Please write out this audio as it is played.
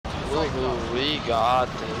Ooh, we got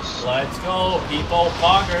this. Let's go, people,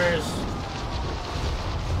 poggers.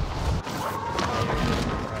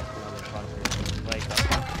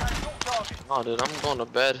 Oh, dude, I'm going to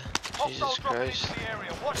bed. Jesus Christ.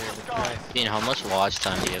 Dean, how much watch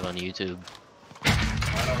time do you have on YouTube?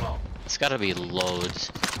 I don't know. It's gotta be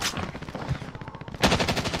loads.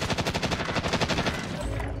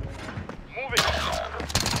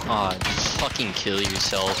 Aw, fucking kill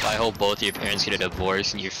yourself. I hope both your parents get a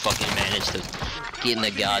divorce and you fucking manage to get in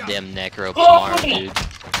the goddamn necro tomorrow, dude.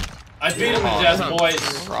 I beat him to death,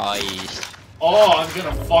 boys. Christ. Oh, I'm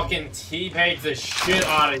gonna fucking teabag the shit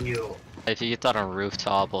out of you. If you get that on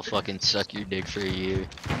rooftop, I'll fucking suck your dick for a year.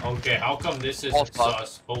 Okay, how come this isn't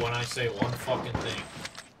sus, but when I say one fucking thing?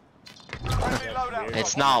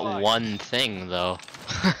 It's not one thing, though.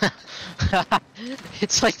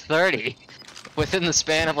 It's like 30. Within the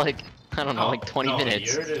span of like, I don't know, like 20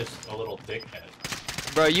 minutes. You're just a little dickhead.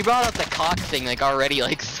 Bro, you brought up the cock thing like already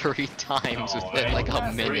like 3 times within like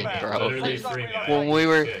a minute, bro. When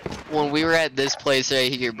we were at this place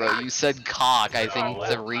right here, bro, you said cock I think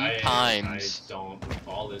 3 times. I don't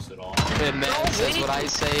recall this at all. And then it says when I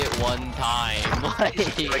say it 1 time. Like,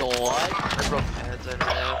 what? I broke heads, I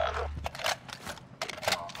know.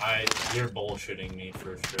 You're bullshitting me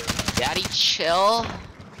for sure. Daddy, chill.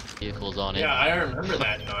 Vehicles on it. Yeah, I remember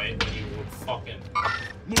that night when you would fucking...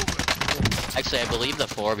 Actually, I believe the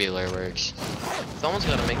 4-wheeler works. Someone's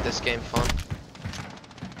gotta make this game fun.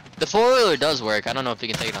 The 4-wheeler does work. I don't know if you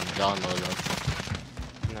can take it on the download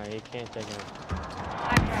though. No, you can't take it.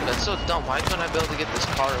 But that's so dumb. Why couldn't I be able to get this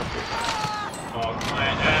car up here? Oh, my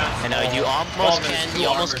ass. I know you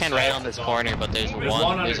almost can right on this corner, but there's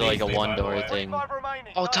like a 1-door thing.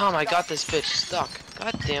 Oh, Tom, I got this bitch stuck.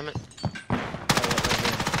 God damn it.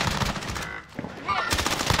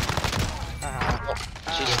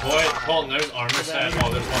 Boy, Colton, there's armor set. Oh,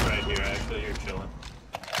 there's one right here, actually. You're chilling.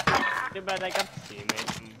 Too bad I got the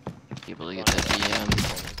teammate. People to get that BM.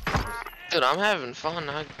 Dude, I'm having fun.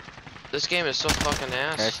 This game is so fucking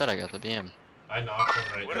ass. I said I got the BM. I knocked him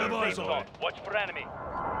right there. By the way. Watch for enemy. Oh,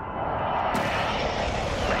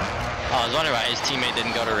 I was wondering why his teammate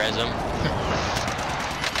didn't go to res him.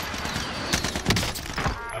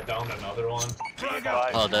 I downed another one.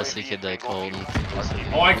 Oh, that's the kid that called.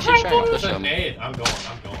 Oh, I should try can't and push push a him. nade. I'm going.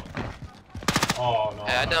 Oh, no.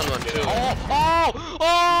 Hey, I downed one too.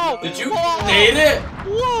 Oh! Did you nade it?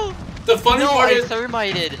 Whoa! The funny No, part I is...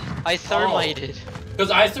 thermited. I thermited. Because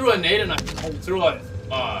I threw a nade and I threw a...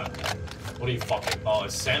 what do you fucking call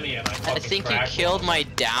it? Semi and I fucking I think you cracked killed one. my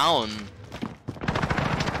down.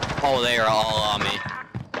 Oh, they are all on me.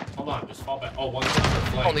 Hold on, just fall back. Oh, one's on the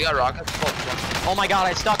flank. Oh, they got rockets. Oh my god,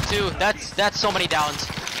 I stuck too. That's so many downs.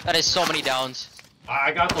 That is so many downs.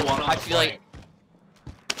 I got the one on the feel like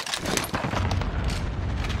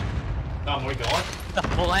Tom, we going? the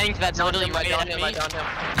flank that's literally right at me. I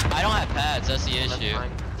don't have pads, that's the issue.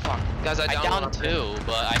 Fuck. Guys, I downed 2,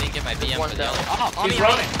 but I didn't get my BM for the other. Oh, on He's me,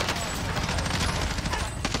 running.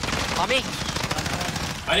 on me.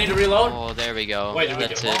 I need to reload. Oh, there we go. Wait, did we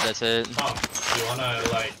that's get it, one? that's it. Tom, you wanna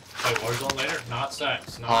like play Warzone later? Not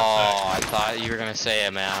sex. Not Oh, I thought you were gonna say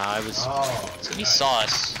it, man. I was. sex. Oh, It's gonna be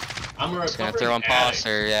sauce. I'm a Just gonna recovering throw addict.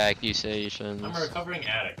 imposter accusations. I'm a recovering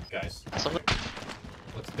addict, guys. Something-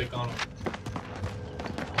 Let's pick on him.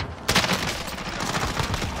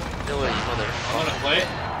 No way, mother. I'm gonna play it.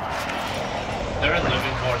 They're in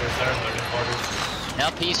living quarters. Now,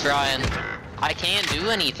 peace, Ryan. I can't do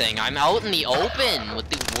anything. I'm out in the open with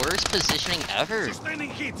the worst positioning ever.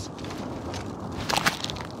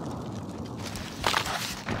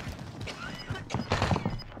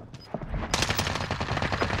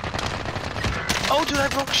 Oh, dude, I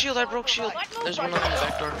broke shield. There's one on the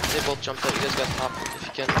back door. They both jumped out. You guys got top if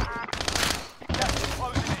you can.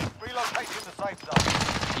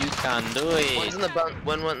 You can do One's it. in the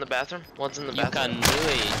one went in the bathroom. One's in the You bathroom. can do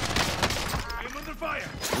it.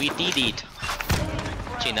 We did it.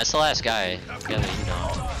 Gene, that's the last guy. Together, you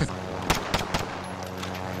know.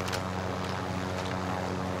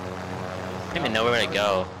 I don't even know where to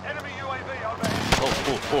go.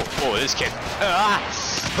 Oh, this kid.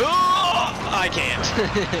 I can't.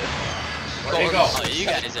 Where'd he go? Oh, you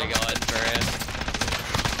guys are going for him.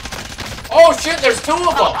 Oh shit, there's 2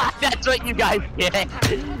 of them! That's what you guys get.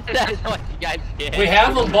 That's what you guys get. We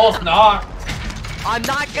have them both knocked. I'm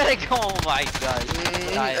not gonna go. Oh my god.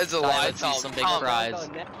 It's a lie. Let's see some big fries.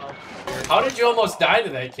 How did you almost die to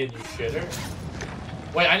that kid, you shitter?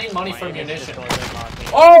 Wait, I need money for munition.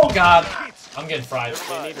 Oh god! I'm getting fried.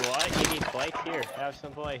 You need what? You need plates? Here, have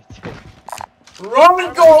some plates.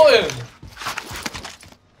 Run, Golden!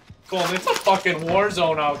 Cool, it's a fucking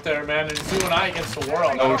Warzone out there, man, and it's you and I against the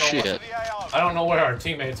world. Oh shit. I don't know where our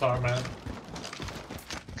teammates are, man.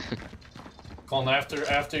 Colin,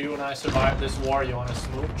 after you and I survive this war, you want to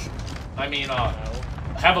smooch? I mean,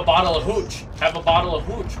 have a bottle of hooch. Have a bottle of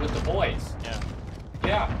hooch with the boys. Yeah.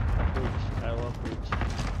 Yeah. Hooch. I love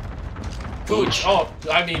hooch. Hooch. Oh,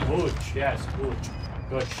 I mean hooch. Yes, hooch.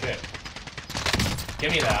 Good shit.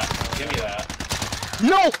 Give me that. Give me that.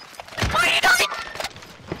 No!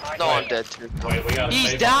 No, I'm dead too. Wait, we gotta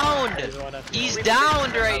He's save downed! him. He's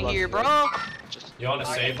downed right here, bro! You wanna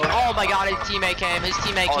save him? Oh my god, his teammate came. His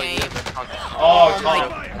teammate Oh, came. yeah, Oh, my Tom.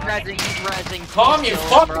 god. He's rezzing. Tom, you Kill him,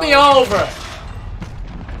 fucked bro. me over!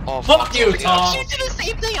 oh, Fuck you, Tom! You did the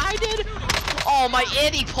same thing I did! Oh my,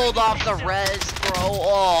 and he pulled off the res, bro.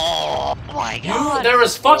 Oh my god. There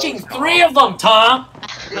was fucking 3 of them, Tom!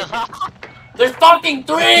 There's fucking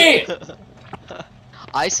 3!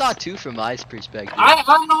 I saw 2 from my perspective. I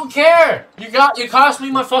don't care! You cost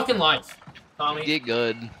me my fucking life, Tommy. Get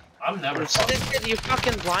good. I'm never fucking... You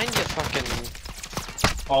fucking blind, you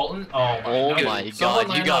fucking... Colton? Oh Oh Dude, my someone god,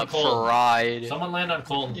 you land got on Colton. fried. Someone land on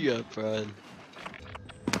Colton. You got fried.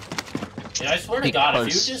 Yeah, I swear to God, if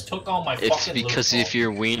Because- you just took all my It's fucking because loot, if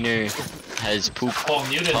your wiener has poop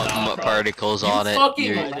Colton, you did not, bro. particles You on it,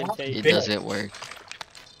 fucking it bitch. doesn't work.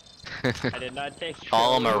 I did not take.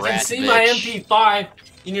 Call him a You can rat see my bitch. MP5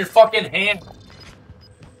 in your fucking hand.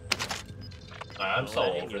 I'm so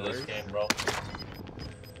Well, that over ain't this yours. game, bro.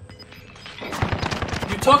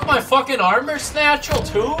 You took my fucking armor snatchel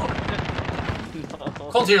too?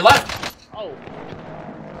 Cole, to your left. Oh.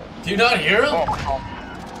 Do you not hear him? No,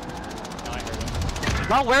 I heard him.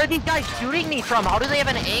 Bro, where are these guys shooting me from? How do they have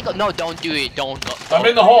an angle? No, don't do it. Don't go. I'm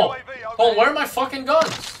in the hole. Cole, where are my fucking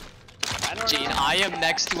guns? I don't Gene, know. I am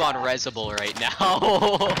next to unresable right now.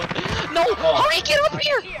 No! Hurry, get up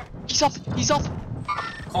here! He's up! He's up!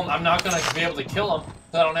 Cole, I'm not gonna be able to kill him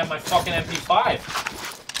because I don't have my fucking MP5.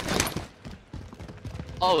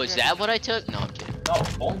 Oh, is that what I took? No, I'm kidding. No,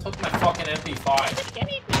 Cole took my fucking MP5.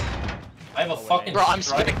 I have a fucking Bro, I'm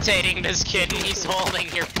strike. spectating this kid and he's holding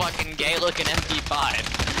your fucking gay-looking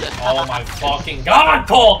MP5. Oh my fucking god,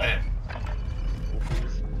 Colton!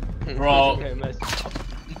 Bro, Okay, I messed up.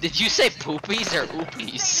 Did you say poopies or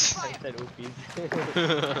oopies? I said oopies.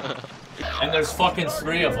 and there's fucking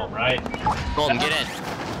 3 of them, right? Golden, get in.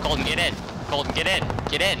 Golden, get in. Golden, get in.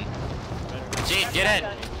 Get in. Gene, get in.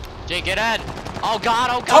 Gene, get in. Oh god,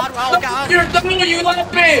 oh god, oh god. You're done, you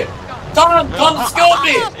left me! Tom, come scoop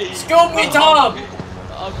me! Scoop me, Tom!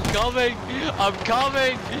 I'm coming. I'm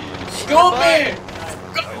coming. Scoop me!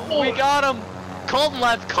 We got him. Colton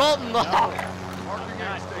left. Colton left.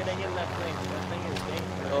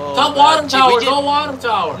 Oh, Tom, man. water Gee, tower, we did- go water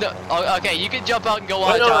tower! No, oh, okay, you can jump out and go Wait,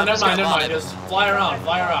 watch. no, I'm never just mind, gonna never mind. vibe. Just fly around,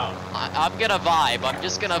 fly around. I'm gonna vibe. I'm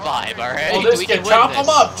just gonna vibe. All right. Oh, this We kid, can win chop this. him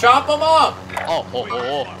up, chop him up! Oh, oh,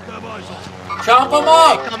 oh, oh. Chop him Hey,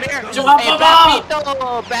 up! come here. Chop Hey, him up! Babito,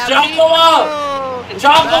 Chop him up!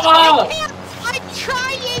 Chop him up! I'm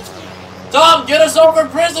trying. Tom, get us over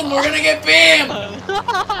prison, we're gonna get beamed!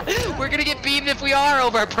 We're gonna get beamed if we are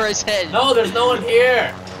over prison. No, there's no one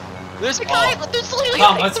here. There's a guy. There's literally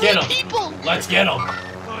Tom, like let's 3 get him. people. Let's get him.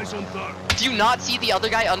 Do you not see the other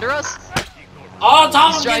guy under us? Oh,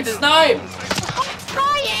 Tom, He's I'm trying getting to- sniped! I'm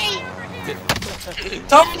trying.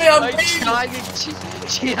 Tommy, I'm I'm beamed! trying.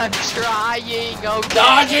 Gee, I'm trying. Okay.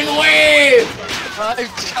 Dodge and weave!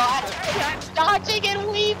 I'm dodging and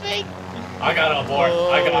weaving. I gotta abort.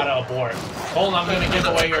 I gotta abort. Hold on, I'm gonna give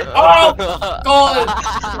away your. Oh! Colin!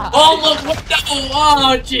 Oh, look! What the?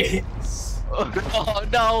 Oh, jeez! Oh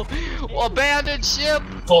no! Abandoned ship!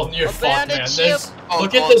 Colton, you're fucked, man. Abandoned There's, ship! Oh,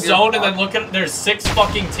 look at Colton, the you're zone and then fucked. look at. There's 6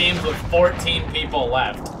 fucking teams with 14 people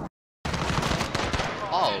left.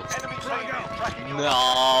 Oh.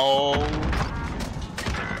 No.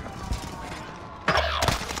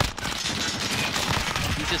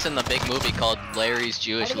 He's just in the big movie called Larry's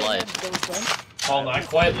Jewish Life. Colton, I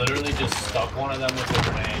quite literally just stuck one of them with a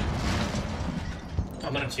grenade.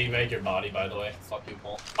 I'm gonna teabag your body, by the way. Fuck you,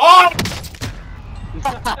 Cole. Oh!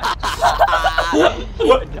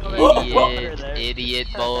 Idiot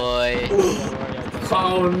boy.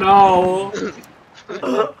 Oh no!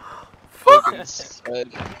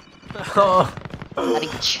 Buddy,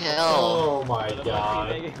 chill. Oh my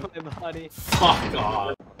god. Fuck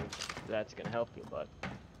off. That's gonna help you, bud.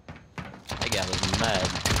 That guy was mad.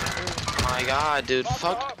 Oh my god, dude,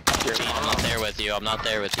 fuck your Gene, I'm mom. not there with you. I'm not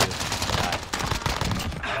there with you.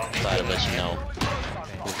 Thought I'd let you know.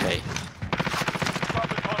 Okay.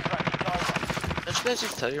 Don't you guys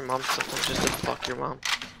just tell your mom something just to fuck your mom?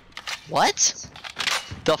 What?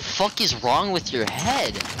 The fuck is wrong with your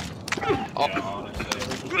head? Yeah,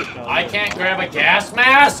 honestly. I can't grab a gas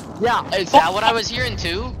mask? Yeah, is that what I was hearing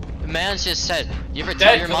too? The man just said, you ever tell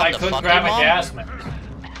Dead your because mom I to couldn't fuck grab your a mom? gas mask.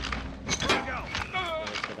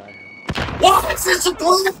 What is this a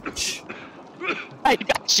glitch? I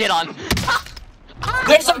got shit on.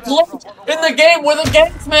 There's a glitch in the game where the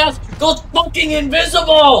gas mask goes fucking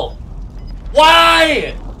invisible!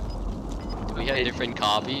 Why? Do we have different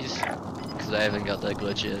copies? Because I haven't got that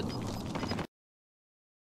glitch yet.